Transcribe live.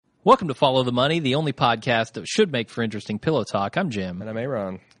Welcome to Follow the Money, the only podcast that should make for interesting pillow talk. I'm Jim. And I'm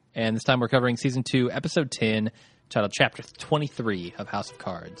Aaron. And this time we're covering Season 2, Episode 10, titled Chapter 23 of House of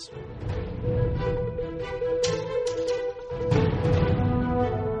Cards.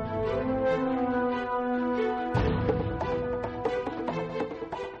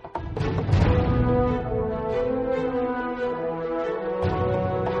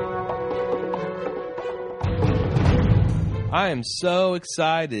 I am so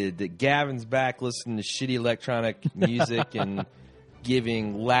excited that Gavin's back listening to shitty electronic music and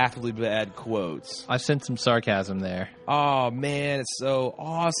giving laughably bad quotes. I sent some sarcasm there. Oh, man, it's so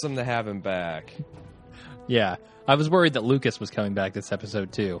awesome to have him back. Yeah, I was worried that Lucas was coming back this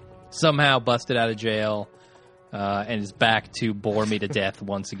episode, too. Somehow busted out of jail and is back to bore me to death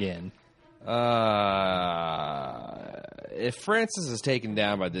once again. If Francis is taken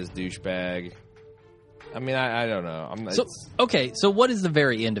down by this douchebag, I mean, I don't know. So what is the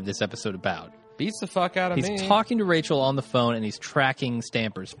very end of this episode about? Beats the fuck out of me. He's talking to Rachel on the phone, and he's tracking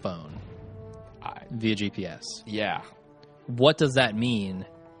Stamper's phone via GPS. Yeah. What does that mean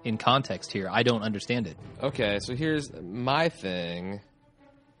in context here? I don't understand it. Okay, so here's my thing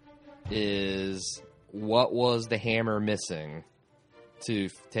is, what was the hammer missing to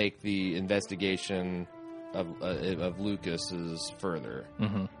take the investigation of Lucas's further?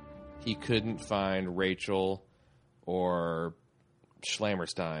 Mm-hmm. He couldn't find Rachel or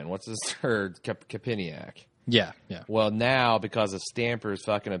Schlammerstein. What's his third? Kapiniak. Yeah. Well, now, because of Stamper's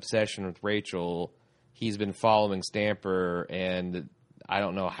fucking obsession with Rachel, he's been following Stamper, and I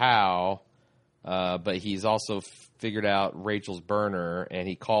don't know how, but he's also figured out Rachel's burner, and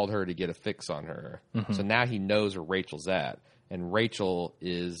he called her to get a fix on her. Mm-hmm. So now he knows where Rachel's at, and Rachel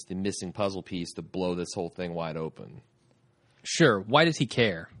is the missing puzzle piece to blow this whole thing wide open. Sure. Why does he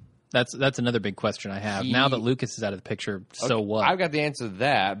care? That's another big question I have. Now that Lucas is out of the picture, so okay, what? I've got the answer to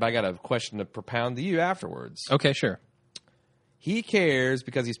that, but I got a question to propound to you afterwards. Okay, sure. He cares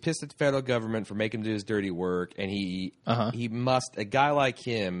because he's pissed at the federal government for making him do his dirty work, and he must, a guy like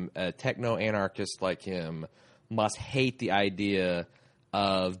him, a techno-anarchist like him, must hate the idea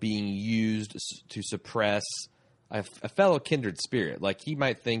of being used to suppress a fellow kindred spirit. Like, he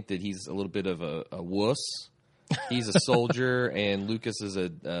might think that he's a little bit of a wuss. He's a soldier, and Lucas is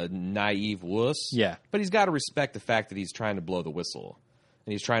a naive wuss. Yeah. But he's got to respect the fact that he's trying to blow the whistle.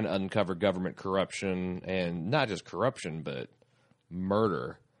 And he's trying to uncover government corruption, and not just corruption, but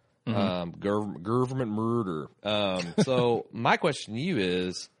murder. Mm-hmm. Government murder. So my question to you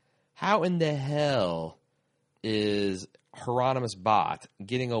is, how in the hell is Hieronymus Bot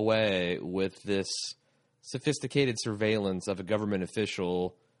getting away with this sophisticated surveillance of a government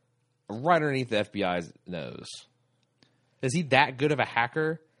official right underneath the FBI's nose? Is he that good of a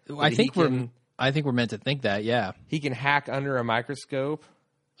hacker? I think we're meant to think that, yeah. He can hack under a microscope.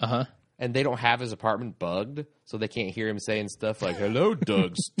 Uh-huh. And they don't have his apartment bugged, so they can't hear him saying stuff like, "Hello,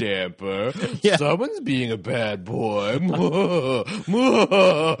 Doug Stamper. Yeah. Someone's being a bad boy."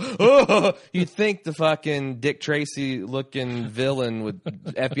 You'd think the fucking Dick Tracy-looking villain with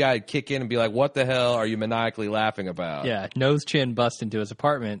FBI would kick in and be like, "What the hell are you maniacally laughing about?" Yeah, nose chin bust into his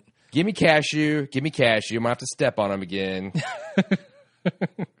apartment. Give me cashew. I'm going to have to step on him again.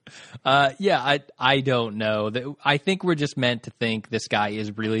 I don't know. I think we're just meant to think this guy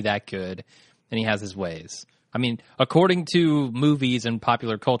is really that good, and he has his ways. I mean, according to movies and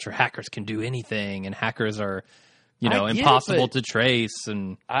popular culture, hackers can do anything, and hackers are, impossible to trace.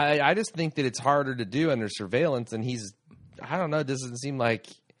 And I just think that it's harder to do under surveillance, and I don't know, it doesn't seem like,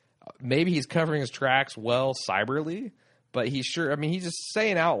 maybe he's covering his tracks well cyberly, but he's just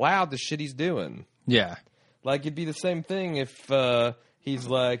saying out loud the shit he's doing. Yeah. Like, it'd be the same thing if he's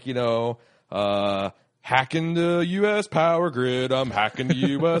like, hacking the U.S. power grid. I'm hacking the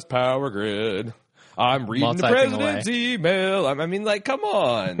U.S. power grid. I'm reading the president's email. I mean, like, come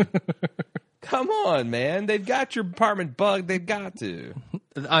on. Come on, man. They've got your apartment bugged. They've got to.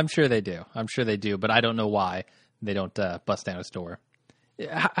 I'm sure they do. But I don't know why they don't bust down his door.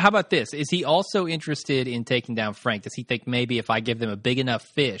 How about this? Is he also interested in taking down Frank? Does he think maybe if I give them a big enough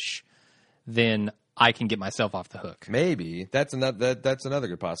fish, then I can get myself off the hook? Maybe. That's another good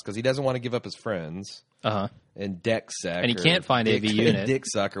possibility, because he doesn't want to give up his friends. Uh-huh. And DECSEC. And he can't find AV Unit.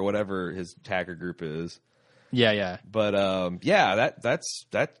 DICSUC or whatever his hacker group is. Yeah. But, that's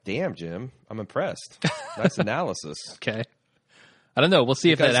damn, Jim. I'm impressed. That's analysis. Okay. I don't know. We'll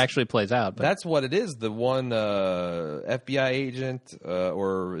see if that actually plays out. But that's what it is. The one FBI agent,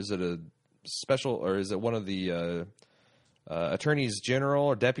 or is it a special, or is it one of the attorneys general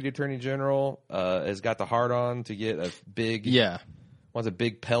or deputy attorney general has got the hard on to get a big wants a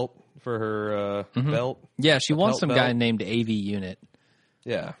big pelt for her belt. Yeah, she wants some guy named AV Unit.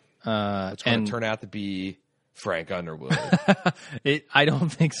 Yeah. It's going to turn out to be Frank Underwood. I don't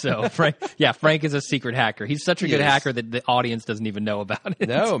think so. Frank is a secret hacker. He's such a good hacker that the audience doesn't even know about it.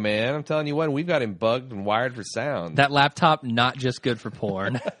 No, man. I'm telling you what, we've got him bugged and wired for sound. That laptop, not just good for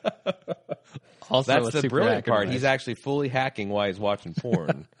porn. Also, that's the brilliant part. Device. He's actually fully hacking while he's watching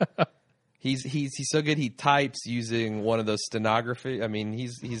porn. He's so good. He types using one of those stenography. I mean,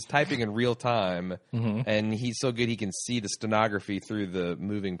 he's typing in real time, and he's so good he can see the stenography through the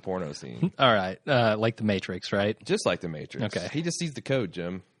moving porno scene. All right, like the Matrix, right? Just like the Matrix. Okay, he just sees the code,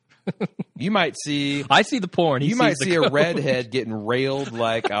 Jim. You might see. I see the porn. You might see a redhead getting railed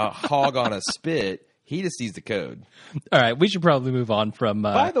like a hog on a spit. He just sees the code. All right, we should probably move on from.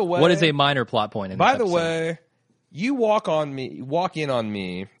 By the way, what is a minor plot point? By the way, you walk in on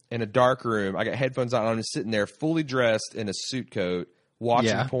me in a dark room. I got headphones on. I'm just sitting there, fully dressed in a suit coat,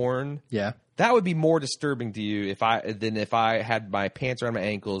 watching porn. Yeah, that would be more disturbing to you if I had my pants around my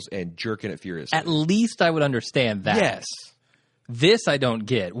ankles and jerking it furiously. At least I would understand that. Yes. This I don't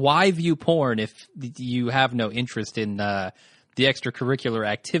get. Why view porn if you have no interest in the extracurricular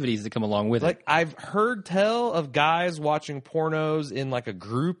activities that come along with it? Like, I've heard tell of guys watching pornos in like a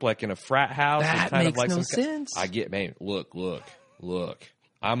group, like in a frat house. That kind makes of like no sense. I get, man. Look.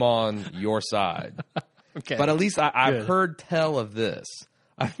 I'm on your side. Okay, but at least I've heard tell of this.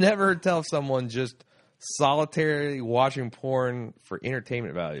 I've never heard tell of someone just solitarily watching porn for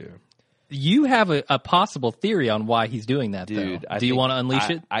entertainment value. You have a possible theory on why he's doing that, dude. Do you want to unleash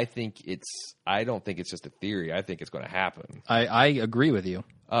it? I don't think it's just a theory. I think it's going to happen. I agree with you.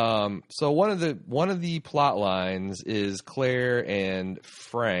 So one of the plot lines is Claire and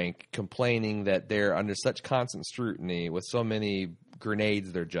Frank complaining that they're under such constant scrutiny with so many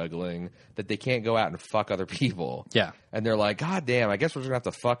grenades they're juggling that they can't go out and fuck other people. Yeah. And they're like, God damn, I guess we're just going to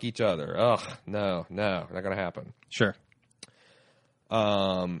have to fuck each other. Ugh, no, not going to happen. Sure.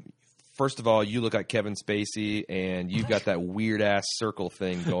 First of all, you look like Kevin Spacey, and you've got that weird-ass circle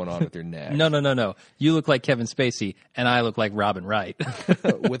thing going on with your neck. No. You look like Kevin Spacey, and I look like Robin Wright.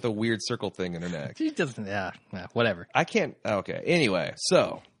 With a weird circle thing in her neck. She doesn't, whatever. I can't, okay. Anyway,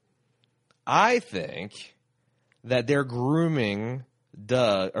 so, I think that they're grooming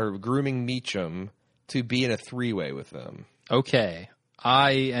Meacham to be in a three-way with them. Okay.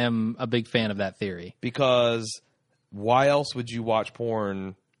 I am a big fan of that theory. Because why else would you watch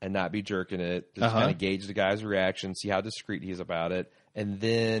porn and not be jerking it? Just kind of gauge the guy's reaction, see how discreet he is about it. And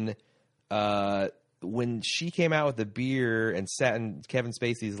then when she came out with the beer and sat in Kevin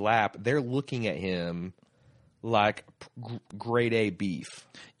Spacey's lap, they're looking at him like grade A beef.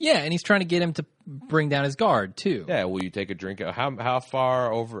 Yeah, and he's trying to get him to bring down his guard, too. Yeah, will you take a drink? How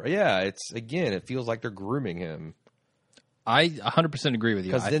far over? Yeah, it feels like they're grooming him. I 100% agree with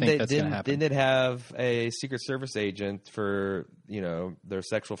you. I think that's going to happen. Didn't it have a Secret Service agent for, their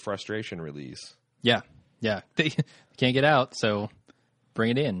sexual frustration release? Yeah. They can't get out, so bring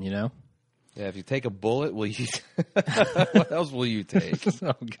it in, Yeah, if you take a bullet, will you? What else will you take?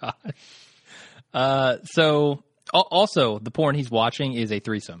 Oh, God. So, also, the porn he's watching is a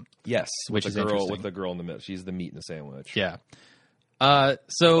threesome. Yes, which is interesting. With the girl in the middle. She's the meat in the sandwich. Yeah.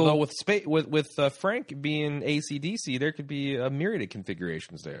 Although with Frank being AC/DC, there could be a myriad of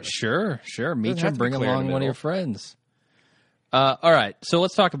configurations there. Sure. Meet him, bring along one of your friends. All right, so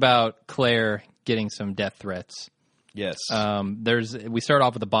let's talk about Claire getting some death threats. Yes. We start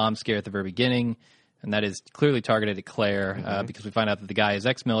off with a bomb scare at the very beginning, and that is clearly targeted at Claire because we find out that the guy is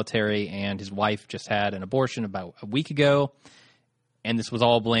ex-military and his wife just had an abortion about a week ago, and this was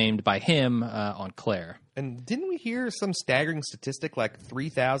all blamed by him on Claire. And didn't we hear some staggering statistic, like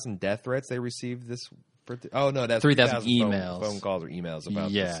 3,000 death threats they received this? Oh, no, that's 3,000 emails. Phone calls or emails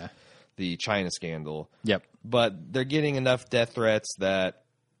about the China scandal. Yep. But they're getting enough death threats that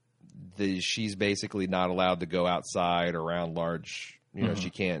she's basically not allowed to go outside around large, she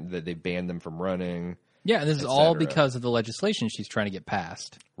can't, that they banned them from running. Yeah, and this is all because of the legislation she's trying to get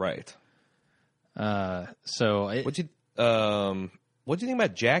passed. Right. What do you think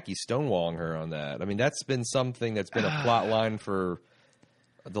about Jackie stonewalling her on that? I mean, that's been something that's been a plot line for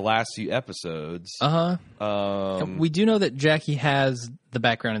the last few episodes. We do know that Jackie has the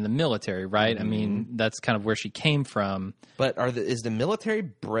background in the military, right? I mean, that's kind of where she came from. But is the military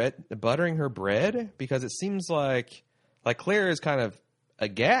buttering her bread? Because it seems like Claire is kind of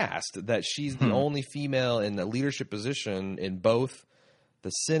aghast that she's the only female in a leadership position in both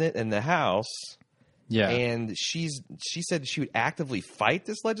the Senate and the House. Yeah. And she said she would actively fight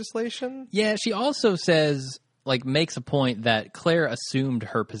this legislation? Yeah, she also makes a point that Claire assumed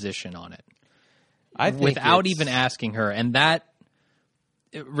her position on it. Without even asking her. And that,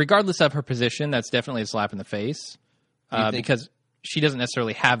 regardless of her position, that's definitely a slap in the face. Because she doesn't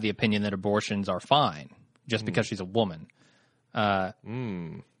necessarily have the opinion that abortions are fine just because she's a woman. I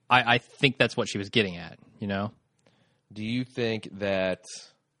think that's what she was getting at, you know? Do you think that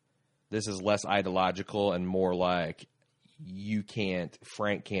this is less ideological and more like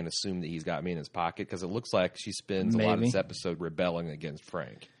Frank can't assume that he's got me in his pocket? Because it looks like she spends a lot of this episode rebelling against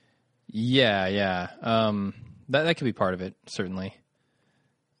Frank. Yeah. That could be part of it, certainly.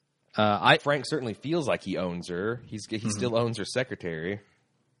 Frank certainly feels like he owns her. He still owns her secretary.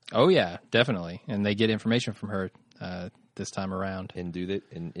 Oh, yeah, definitely. And they get information from her this time around. And do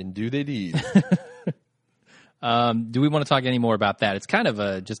they need. Do we want to talk any more about that? It's kind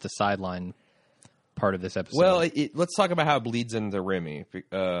of just a sideline part of this episode. Well, let's talk about how it bleeds into Remy.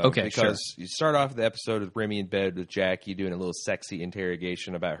 Okay, because you start off the episode with Remy in bed with Jackie doing a little sexy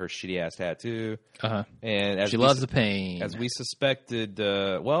interrogation about her shitty-ass tattoo. Uh-huh. And as she loves the pain. As we suspected,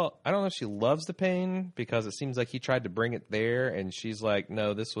 I don't know if she loves the pain, because it seems like he tried to bring it there, and she's like,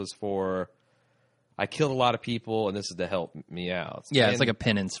 no, this was for... I killed a lot of people, and this is to help me out. Yeah, and it's like a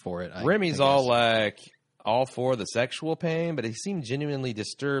penance for it. Remy's all for the sexual pain, but he seemed genuinely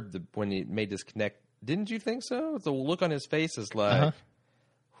disturbed when he made this connect. Didn't you think so? The look on his face is like,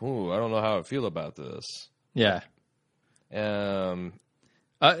 ooh, I don't know how I feel about this. Yeah.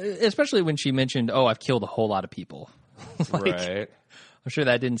 Especially when she mentioned, oh, I've killed a whole lot of people. Right. I'm sure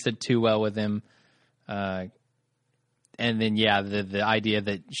that didn't sit too well with him. And then, yeah, the idea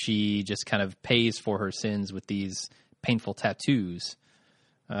that she just kind of pays for her sins with these painful tattoos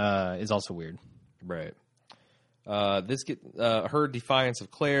is also weird. Right. Her defiance of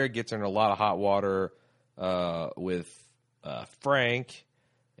Claire gets her in a lot of hot water with Frank,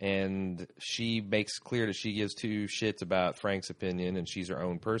 and she makes clear that she gives two shits about Frank's opinion, and she's her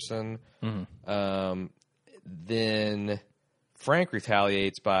own person. Mm-hmm. Then Frank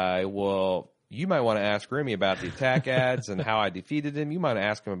retaliates by, well, you might want to ask Remy about the attack ads and how I defeated him. You might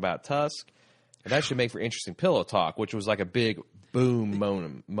ask him about Tusk. And that should make for interesting pillow talk, which was like a big boom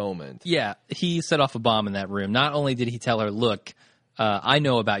moment. Yeah, he set off a bomb in that room. Not only did he tell her, look, I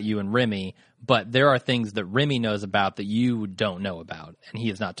know about you and Remy, but there are things that Remy knows about that you don't know about, and he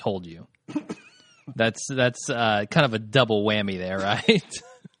has not told you. That's kind of a double whammy there, right?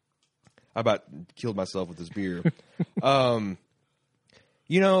 I about killed myself with this beer.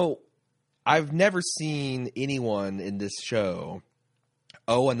 I've never seen anyone in this show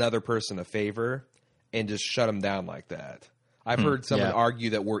owe another person a favor and just shut them down like that. I've heard someone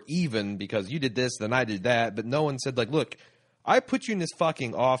argue that we're even because you did this, then I did that, but no one said, like, look, I put you in this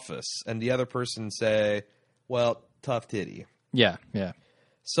fucking office, and the other person say, well, tough titty. Yeah.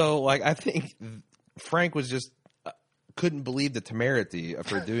 So, like, I think Frank was just couldn't believe the temerity of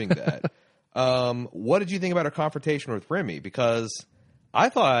her doing that. What did you think about her confrontation with Remy? Because I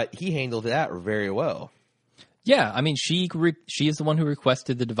thought he handled that very well. Yeah, I mean, she is the one who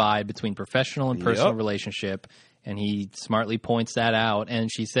requested the divide between professional and personal relationship, and he smartly points that out. And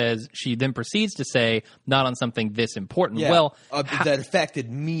she then proceeds to say, not on something this important. Yeah, well, that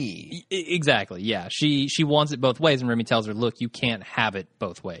affected me. Exactly, yeah. She wants it both ways, and Remy tells her, look, you can't have it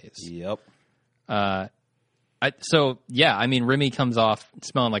both ways. Yep. Remy comes off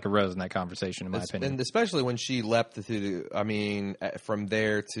smelling like a rose in that conversation, in my opinion. And especially when she leapt from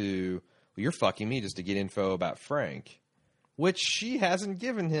there to, well, you're fucking me just to get info about Frank, which she hasn't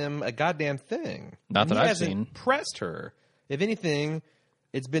given him a goddamn thing. Not that I've seen. Pressed her. If anything,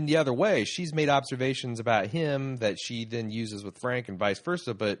 it's been the other way. She's made observations about him that she then uses with Frank and vice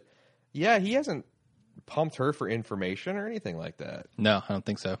versa. But yeah, he hasn't pumped her for information or anything like that. No, I don't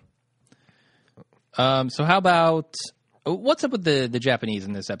think so. So how about what's up with the Japanese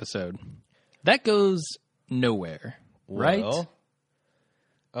in this episode? That goes nowhere, right? Well,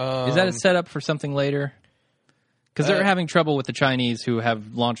 is that a setup for something later? Because they're having trouble with the Chinese, who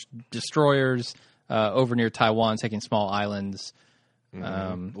have launched destroyers over near Taiwan, taking small islands,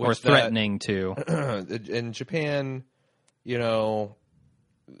 or threatening to. In Japan, the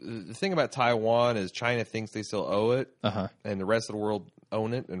thing about Taiwan is China thinks they still owe it, and the rest of the world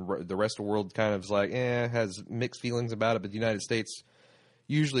own it, and the rest of the world kind of is like, has mixed feelings about it. But the United States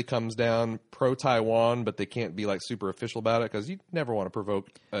usually comes down pro-Taiwan, but they can't be like super official about it because you never want to provoke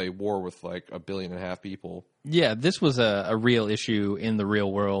a war with like 1.5 billion people. Yeah, this was a real issue in the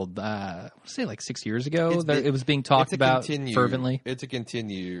real world. I want to say like 6 years ago. It was being talked about fervently. It's a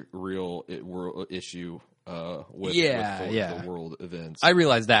continued real world issue with the world events. I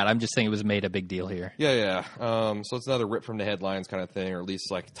realize that. I'm just saying it was made a big deal here. Yeah. So it's another rip from the headlines kind of thing, or at least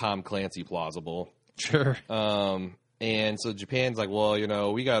like Tom Clancy plausible. Sure. And so Japan's like,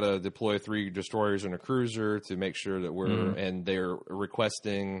 well, we got to deploy 3 destroyers and a cruiser to make sure that and they're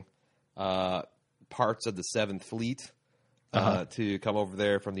requesting parts of the 7th Fleet to come over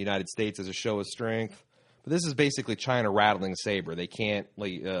there from the United States as a show of strength. But this is basically China rattling saber. They can't,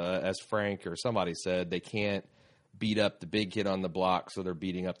 like, as Frank or somebody said, they can't beat up the big kid on the block, so they're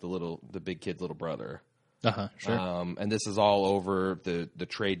beating up the big kid's little brother. Sure. And this is all over the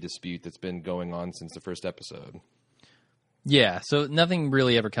trade dispute that's been going on since the first episode. Yeah, so nothing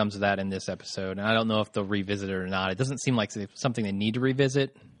really ever comes of that in this episode, and I don't know if they'll revisit it or not. It doesn't seem like something they need to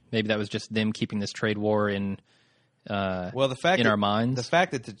revisit. Maybe that was just them keeping this trade war in the fact in that, our minds. The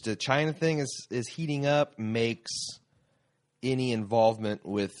fact that the China thing is heating up makes any involvement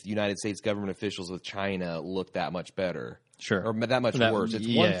with United States government officials with China look that much better. Sure. Or that much worse. It's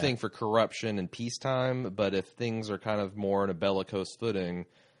one thing for corruption and peacetime, but if things are kind of more on a bellicose footing,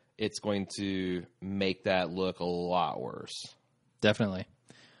 it's going to make that look a lot worse. Definitely.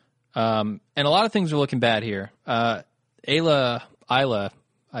 And a lot of things are looking bad here. Isla,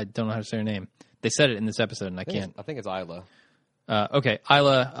 I don't know how to say her name. They said it in this episode, and I can't. I think it's Isla. Okay,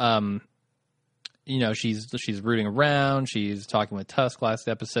 Isla, she's rooting around. She's talking with Tusk last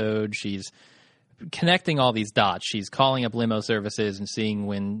episode. She's connecting all these dots. She's calling up limo services and seeing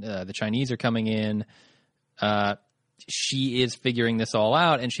when the Chinese are coming in. She is figuring this all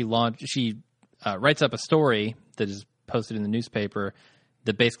out, and she writes up a story that is posted in the newspaper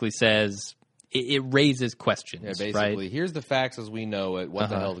that basically says it raises questions. Yeah, basically, right? Here's the facts as we know it. What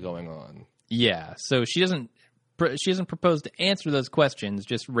the hell is going on? Yeah, so she doesn't propose to answer those questions,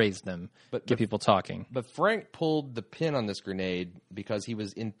 just raise them, get people talking. But Frank pulled the pin on this grenade because he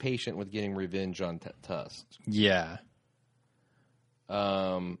was impatient with getting revenge on Tusk. Yeah.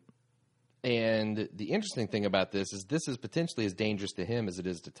 And the interesting thing about this is potentially as dangerous to him as it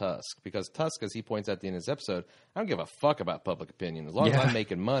is to Tusk. Because Tusk, as he points out at the end of his episode, I don't give a fuck about public opinion. As long as I'm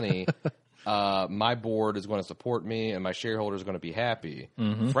making money, my board is going to support me and my shareholders are going to be happy.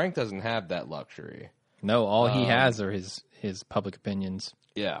 Mm-hmm. Frank doesn't have that luxury. No, all he has are his public opinions.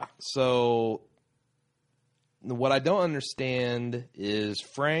 Yeah. So what I don't understand is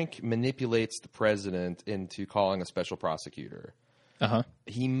Frank manipulates the president into calling a special prosecutor.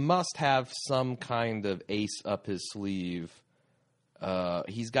 He must have some kind of ace up his sleeve.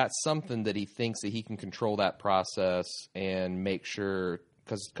 He's got something that he thinks that he can control that process and make sure,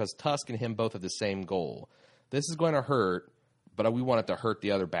 because Tusk and him both have the same goal. This is going to hurt, but we want it to hurt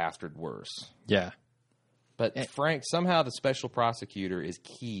the other bastard worse. Yeah. But Frank, somehow the special prosecutor is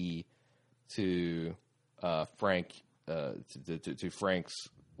key to Frank to Frank's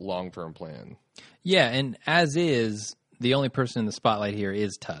long-term plan. Yeah, and as is, the only person in the spotlight here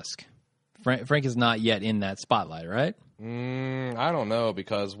is Tusk. Frank is not yet in that spotlight, right? I don't know,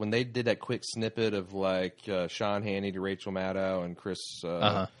 because when they did that quick snippet of like Sean Hannity to Rachel Maddow and Chris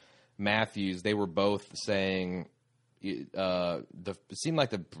Matthews, they were both saying it seemed like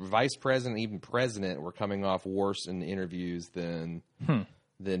the vice president, even president, were coming off worse in the interviews than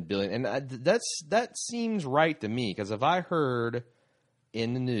Billy. And that seems right to me, because if I heard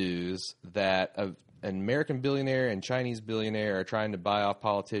in the news that an American billionaire and Chinese billionaire are trying to buy off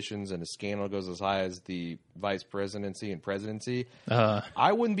politicians and a scandal goes as high as the vice presidency and presidency,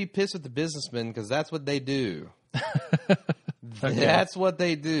 I wouldn't be pissed at the businessmen, because that's what they do. Okay. That's what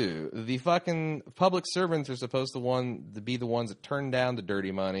they do. The fucking public servants are supposed to be the ones that turn down the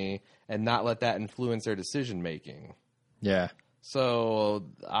dirty money and not let that influence their decision making. Yeah. So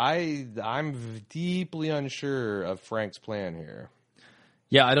I'm deeply unsure of Frank's plan here.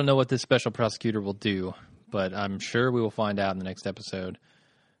 Yeah, I don't know what this special prosecutor will do, but I'm sure we will find out in the next episode.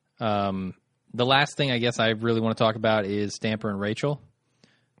 The last thing I guess I really want to talk about is Stamper and Rachel.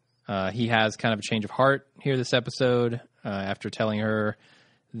 He has kind of a change of heart here this episode after telling her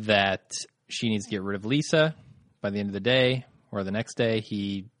that she needs to get rid of Lisa by the end of the day, or the next day.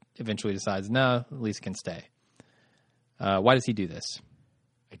 He eventually decides, no, Lisa can stay. Why does he do this?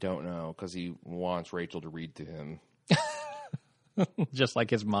 I don't know, because he wants Rachel to read to him. Just like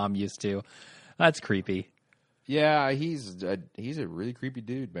his mom used to. That's creepy. Yeah, he's a really creepy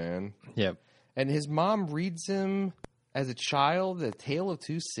dude, man. Yep. And his mom reads him as a child, A Tale of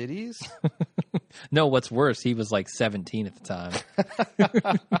Two Cities? No, what's worse, he was like 17 at the time.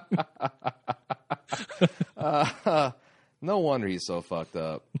 No wonder he's so fucked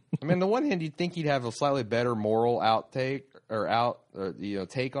up. I mean, on the one hand, you'd think he'd have a slightly better moral take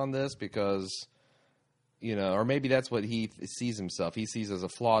on this, because, or maybe that's what he sees himself. He sees as a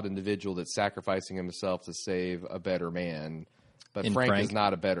flawed individual that's sacrificing himself to save a better man. But Frank is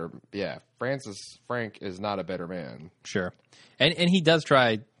not a better, Frank is not a better man. Sure. And he does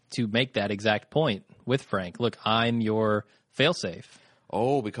try to make that exact point with Frank. Look, I'm your failsafe.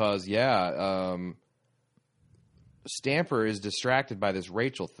 Oh, because, Stamper is distracted by this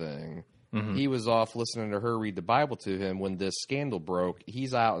Rachel thing. He was off listening to her read the Bible to him when this scandal broke.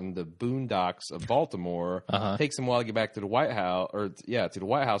 He's out in the boondocks of Baltimore. Takes him a while to get back to the White House, to the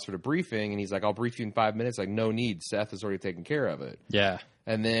White House for the briefing, and he's like, "I'll brief you in 5 minutes." Like, no need. Seth has already taken care of it. Yeah.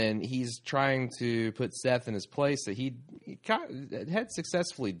 And then he's trying to put Seth in his place that he had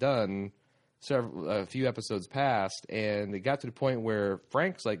successfully done a few episodes past, and it got to the point where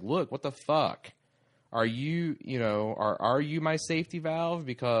Frank's like, "Look, what the fuck? Are you, are you my safety valve?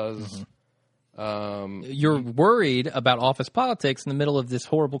 Because you're worried about office politics in the middle of this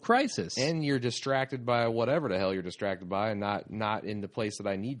horrible crisis, and you're distracted by whatever the hell you're distracted by, and not in the place that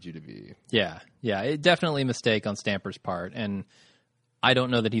I need you to be." Yeah, it definitely a mistake on Stamper's part, and I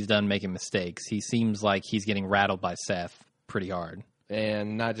don't know that he's done making mistakes. He seems like he's getting rattled by Seth pretty hard.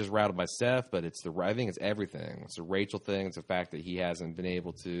 And not just rattled by Seth, but I think it's everything. It's the Rachel thing. It's the fact that he hasn't been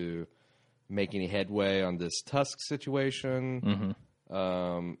able to make any headway on this Tusk situation.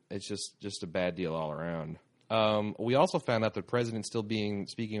 It's just a bad deal all around. We also found out the president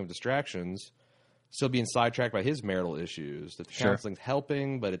speaking of distractions, still being sidetracked by his marital issues. That the counseling's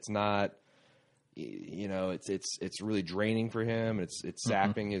helping, but it's not. It's really draining for him. It's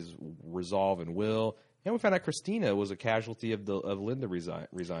sapping his resolve and will. And we found out Christina was a casualty of Linda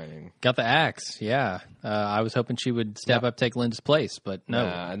resigning. Got the axe, yeah. I was hoping she would step up, take Linda's place, but no.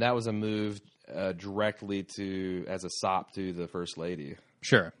 And that was a move directly as a sop to the First Lady.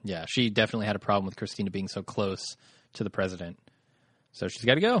 Sure, yeah. She definitely had a problem with Christina being so close to the president. So she's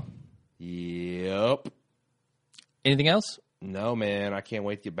got to go. Yep. Anything else? No, man. I can't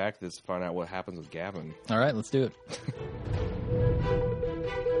wait to get back to this to find out what happens with Gavin. All right, let's do it.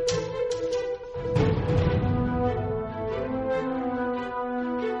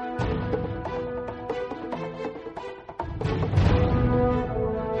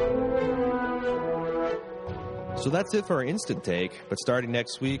 So that's it for our instant take, but starting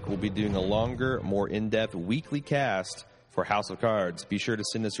next week, we'll be doing a longer, more in-depth weekly cast for House of Cards. Be sure to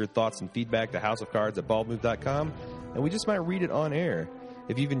send us your thoughts and feedback to houseofcards@baldmove.com, and we just might read it on air.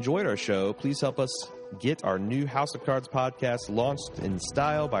 If you've enjoyed our show, please help us get our new House of Cards podcast launched in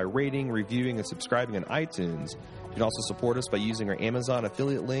style by rating, reviewing, and subscribing on iTunes. You can also support us by using our Amazon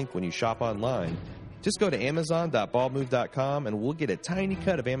affiliate link when you shop online. Just go to amazon.baldmove.com and we'll get a tiny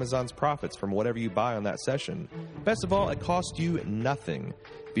cut of Amazon's profits from whatever you buy on that session. Best of all, it costs you nothing.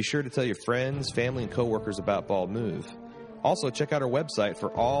 Be sure to tell your friends, family, and coworkers about Bald Move. Also, check out our website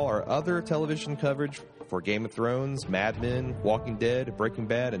for all our other television coverage for Game of Thrones, Mad Men, Walking Dead, Breaking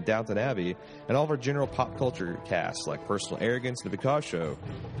Bad, and Downton Abbey, and all of our general pop culture casts like Personal Arrogance and The Because Show.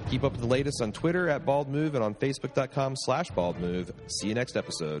 Keep up with the latest on Twitter @BaldMove and on Facebook.com/BaldMove. See you next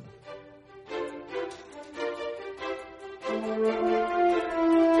episode.